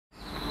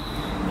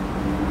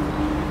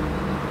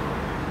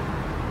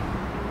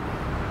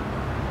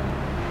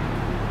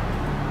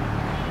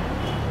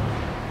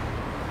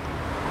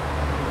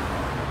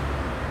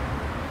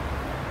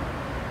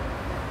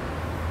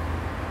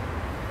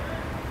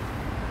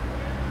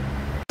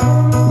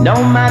No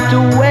matter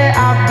where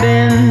I've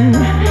been,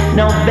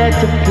 no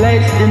better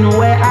place than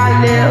where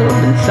I live.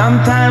 And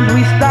sometimes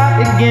we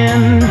start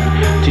again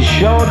to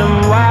show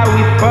them why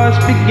we first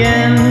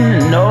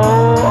began.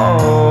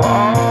 No,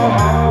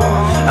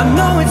 I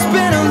know it's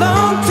been a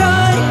long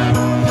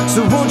time,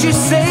 so won't you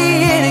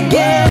say it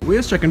again?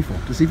 Where's checking for?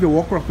 To see if you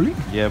walk properly?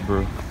 Yeah,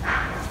 bro.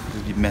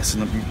 Just be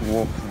messing up people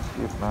walk.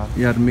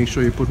 You have to make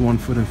sure you put one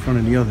foot in front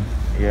of the other.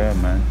 Yeah,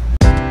 man.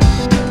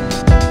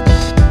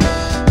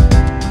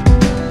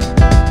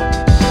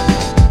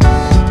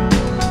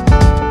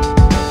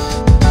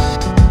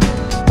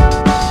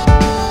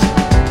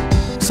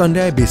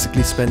 Sunday, I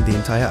basically spent the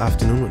entire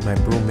afternoon with my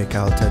bro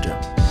Mikhail Teja.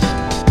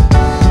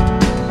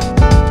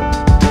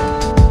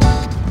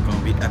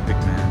 Gonna be epic,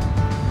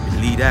 man.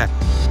 Believe that.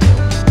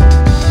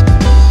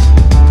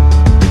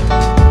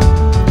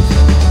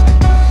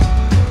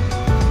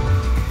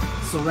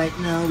 So right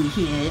now we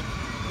here,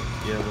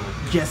 Yeah, bro.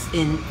 just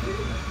in,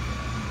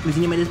 what's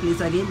the name of this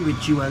place again?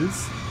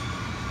 Rituals.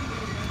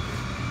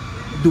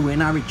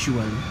 Doing a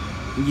ritual.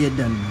 You're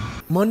done now.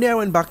 Monday, I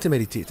went back to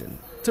meditating,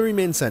 to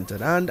remain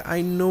centered, and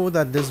I know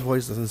that this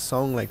voice doesn't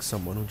sound like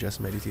someone who just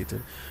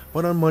meditated,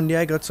 but on Monday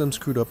I got some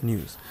screwed up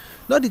news.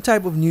 Not the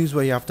type of news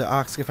where you have to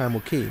ask if I'm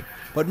okay,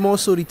 but more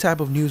so the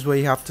type of news where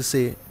you have to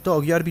say,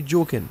 dog, you gotta be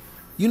joking.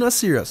 You not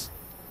serious?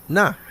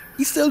 Nah,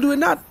 you still doing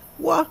that?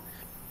 What?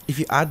 If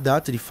you add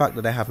that to the fact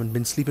that I haven't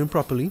been sleeping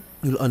properly,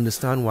 you'll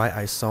understand why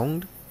I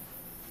sound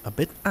a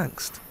bit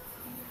angst.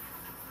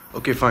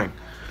 Okay, fine.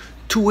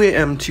 2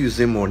 a.m.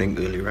 Tuesday morning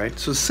early, right?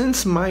 So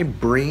since my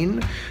brain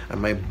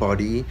and my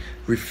body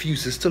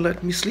refuses to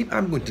let me sleep,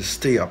 I'm going to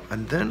stay up,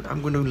 and then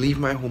I'm going to leave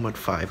my home at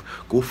 5,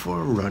 go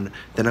for a run,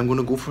 then I'm going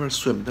to go for a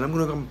swim, then I'm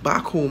going to come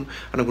back home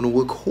and I'm going to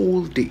work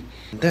whole day.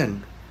 And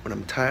then when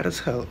I'm tired as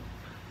hell,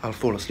 I'll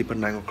fall asleep at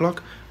 9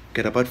 o'clock,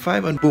 get up at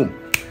 5, and boom.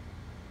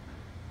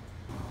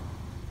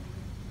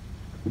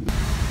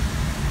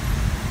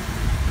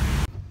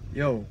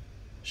 Yo,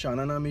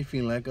 Shannon and me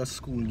feel like a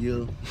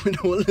schoolgirl with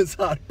all this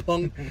hard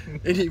punk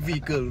in the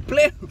vehicle.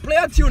 Play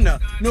a tune now.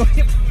 No,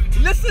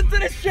 listen to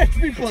this shit,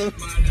 people.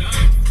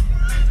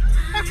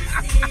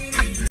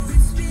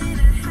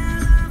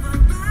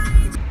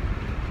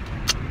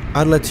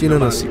 I'll let you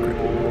know a secret.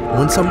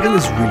 When something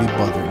is really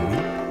bothering me,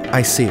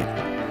 I say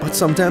it. But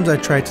sometimes I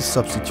try to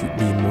substitute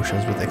the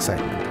emotions with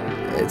excitement.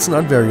 It's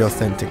not very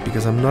authentic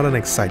because I'm not an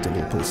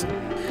excitable person.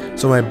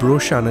 So my bro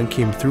Shannon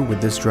came through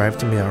with this drive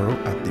to Miaro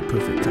at the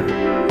perfect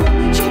time.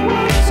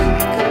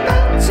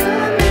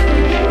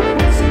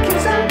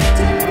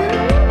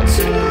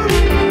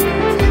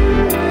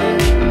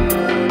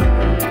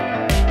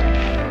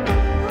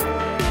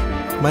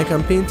 My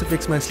campaign to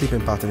fix my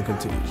sleeping pattern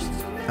continues,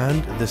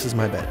 and this is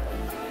my bed.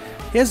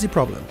 Here's the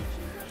problem.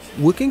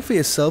 Working for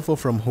yourself or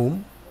from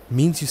home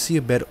means you see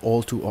a bed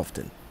all too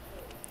often.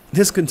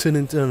 This can turn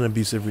into an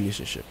abusive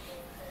relationship.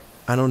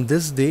 And on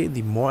this day,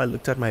 the more I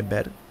looked at my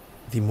bed,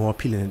 the more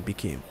appealing it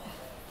became,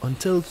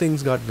 until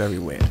things got very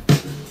weird.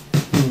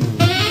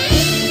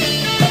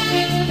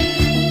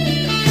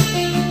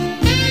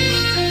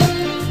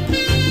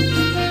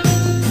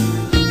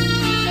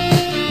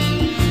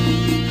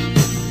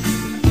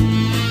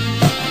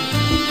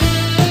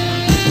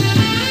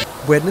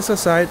 Weirdness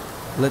aside,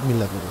 let me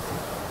level with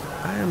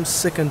you. I am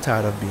sick and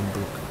tired of being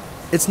broke.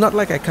 It's not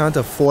like I can't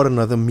afford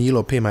another meal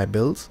or pay my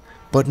bills,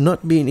 but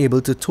not being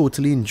able to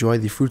totally enjoy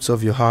the fruits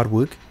of your hard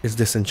work is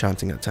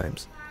disenchanting at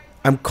times.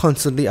 I'm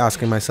constantly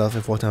asking myself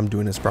if what I'm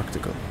doing is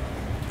practical.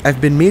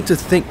 I've been made to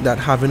think that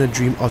having a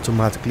dream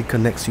automatically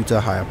connects you to a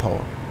higher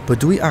power.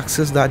 But do we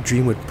access that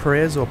dream with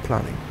prayers or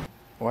planning?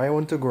 Why you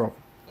want to grow up?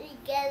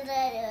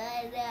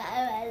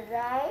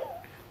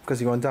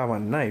 Because you want to have a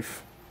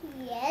knife?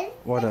 Yes.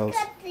 What else?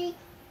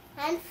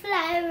 And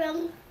fly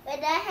around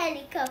with a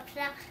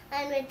helicopter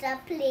and with a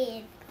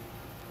plane.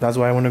 That's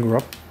why I want to grow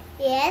up?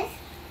 Yes.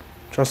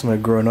 Trust me,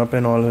 growing up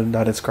and all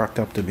that it's cracked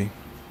up to be.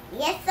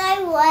 Yes,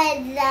 I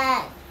want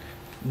that.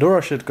 Don't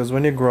rush it, because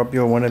when you grow up,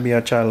 you'll want to be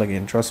a child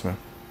again, trust me.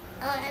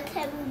 I want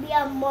to be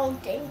a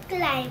mountain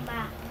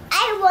climber.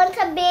 I want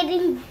to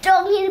bathe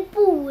down in the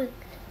pool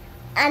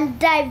and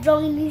dive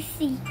down in the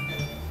sea.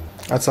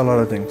 That's a lot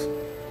of things.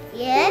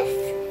 Yes.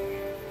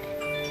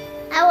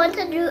 I want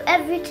to do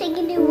everything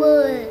in the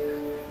world.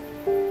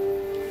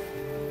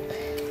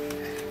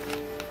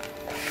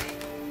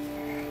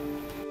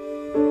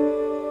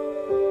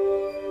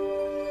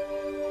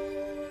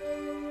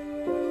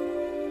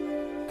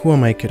 Who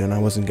am I kidding? I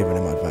wasn't giving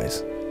him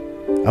advice.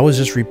 I was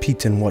just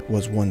repeating what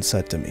was once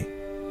said to me.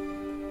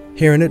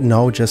 Hearing it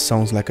now just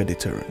sounds like a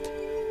deterrent.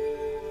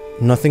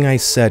 Nothing I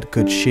said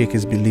could shake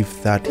his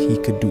belief that he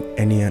could do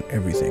any and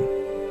everything.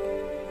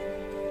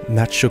 And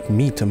that shook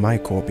me to my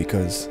core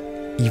because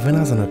even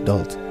as an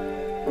adult,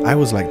 I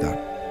was like that.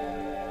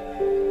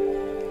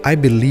 I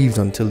believed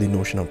until the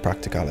notion of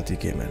practicality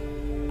came in.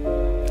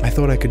 I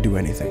thought I could do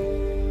anything.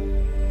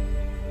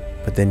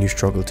 But then you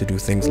struggle to do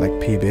things like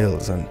pay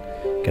bills and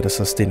get a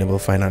sustainable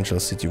financial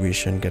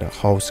situation, get a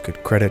house,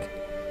 good credit.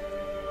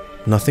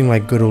 Nothing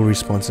like good old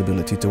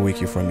responsibility to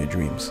wake you from your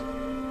dreams.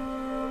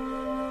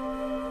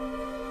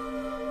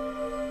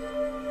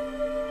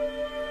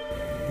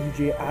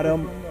 DJ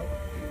Adam,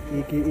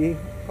 aka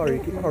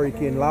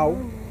Hurricane Lau.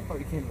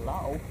 Hurricane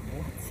Lau?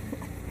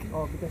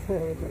 Oh, because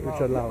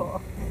Richard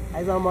Lau.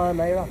 I saw man,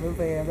 I rapping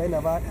for him, I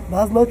never.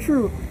 That's not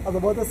true. I was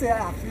about to say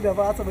I actually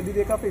never had somebody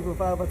make a fake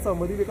profile, but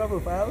somebody make a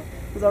profile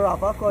who's a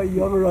rapper called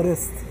Young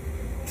Ruddist.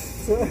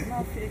 So, it's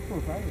not fake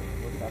profile.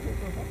 Was that fake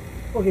profile?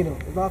 Okay, no,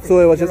 it's not fake. So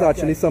it was just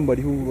actually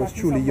somebody who was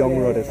truly Young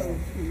Ruddist.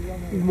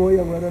 He's more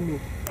younger than me.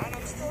 And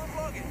I'm still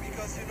vlogging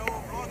because you know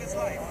vlog is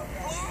life.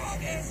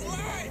 Vlog is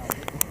life!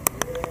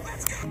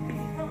 Let's go!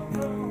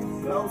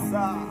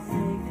 Closer.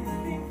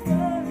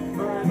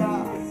 Further.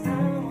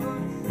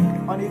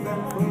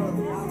 Uneventful.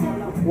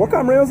 What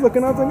camera you was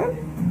looking at again?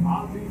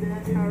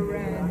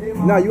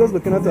 Nah, you was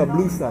looking at a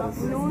blue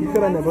stars. You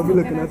could have never be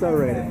looking at a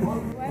red.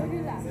 Why would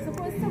you laugh?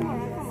 Suppose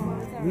tomorrow come on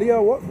with a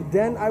Leah, what?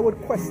 Then I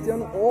would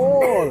question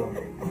all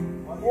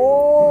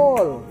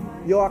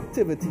your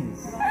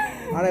activities,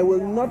 and I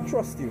will not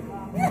trust you.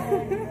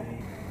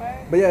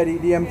 But yeah,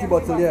 the empty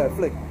bottle, yeah,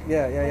 flick,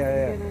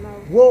 yeah.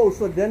 Whoa,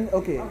 so then,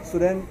 okay, so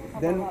then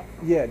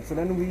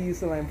we used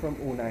to line from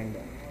 09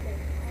 then.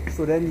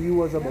 So then you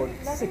was about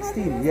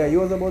 16, yeah, you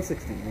was about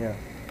 16, yeah.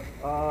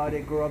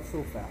 They grow up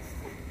so fast.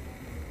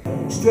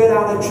 Straight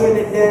out of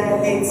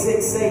Trinidad,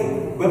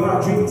 868, where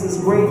my dreams is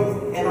great,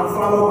 and I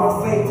follow my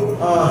faith.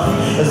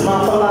 It's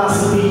my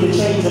philosophy to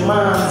change the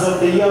minds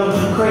of the young,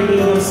 creating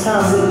those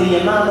constantly,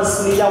 and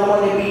honestly, I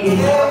want to be in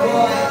heaven.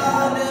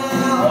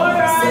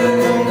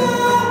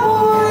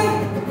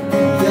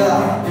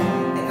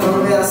 Yeah, and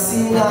come here,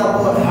 see now,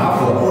 boy,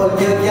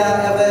 give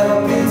y'all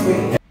ever beat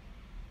me.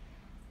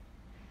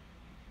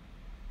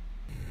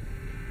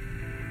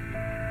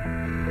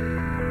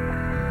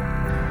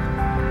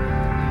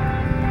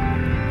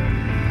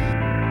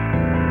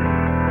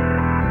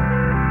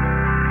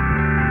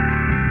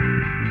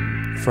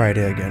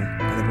 Friday again,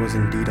 and it was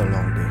indeed a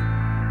long day.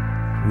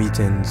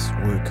 Meetings,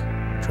 work,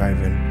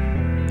 driving,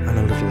 and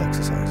a little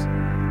exercise.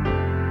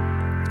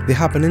 The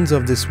happenings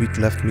of this week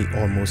left me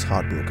almost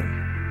heartbroken.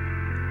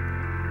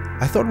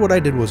 I thought what I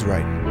did was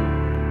right.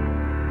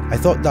 I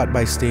thought that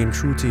by staying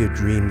true to your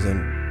dreams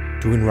and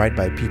doing right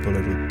by people,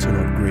 it would turn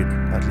out great,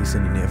 at least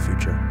in the near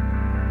future.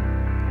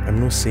 I'm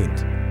no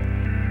saint.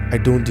 I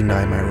don't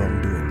deny my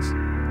wrongdoings,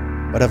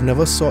 but I've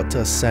never sought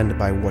to ascend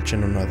by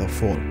watching another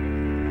fall.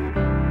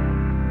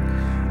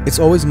 It's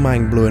always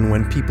mind-blowing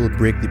when people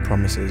break the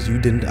promises you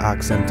didn't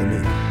ask them to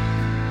make,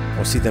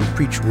 or see them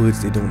preach words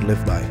they don't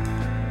live by,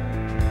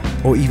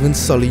 or even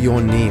sully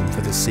your name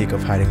for the sake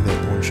of hiding their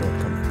own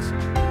shortcomings.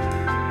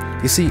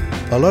 You see,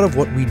 a lot of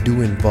what we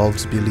do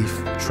involves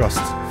belief,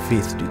 trust,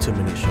 faith,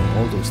 determination,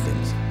 all those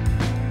things.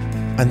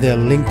 And they're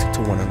linked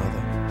to one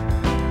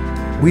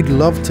another. We'd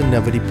love to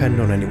never depend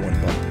on anyone,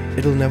 but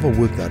it'll never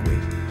work that way.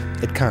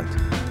 It can't.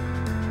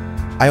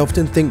 I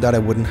often think that I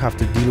wouldn't have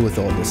to deal with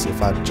all this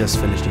if I'd just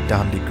finished a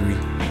damn degree,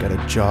 get a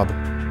job,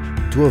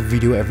 do a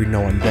video every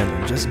now and then,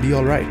 and just be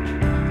alright.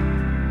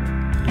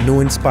 No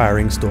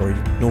inspiring story,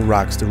 no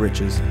rags to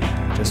riches,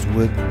 just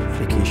work,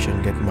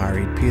 vacation, get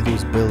married, pay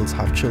those bills,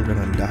 have children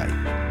and die.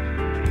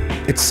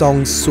 It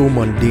sounds so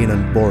mundane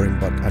and boring,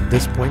 but at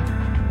this point,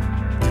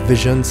 the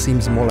vision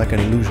seems more like an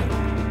illusion.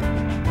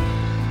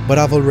 But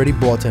I've already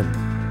bought in,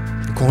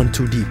 gone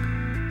too deep,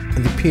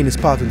 and the pain is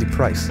part of the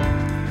price.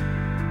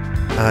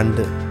 And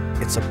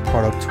it's a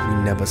product we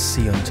never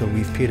see until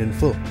we've paid in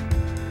full.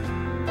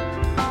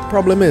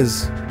 Problem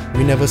is,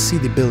 we never see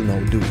the bill now,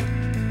 do we?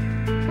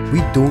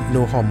 We don't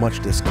know how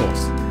much this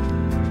costs.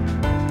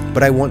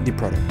 But I want the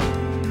product.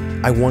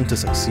 I want to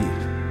succeed.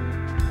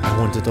 I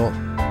want it all.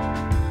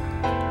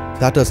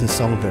 That doesn't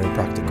sound very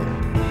practical,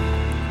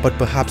 but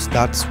perhaps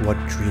that's what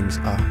dreams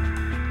are.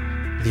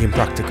 The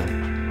impractical,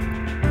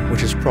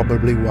 which is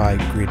probably why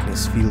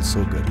greatness feels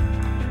so good.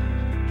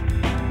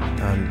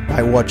 And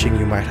by watching,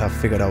 you might have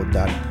figured out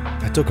that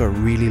I took a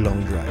really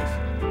long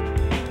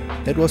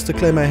drive. It was to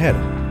clear my head,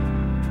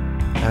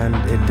 and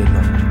it did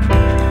not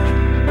work.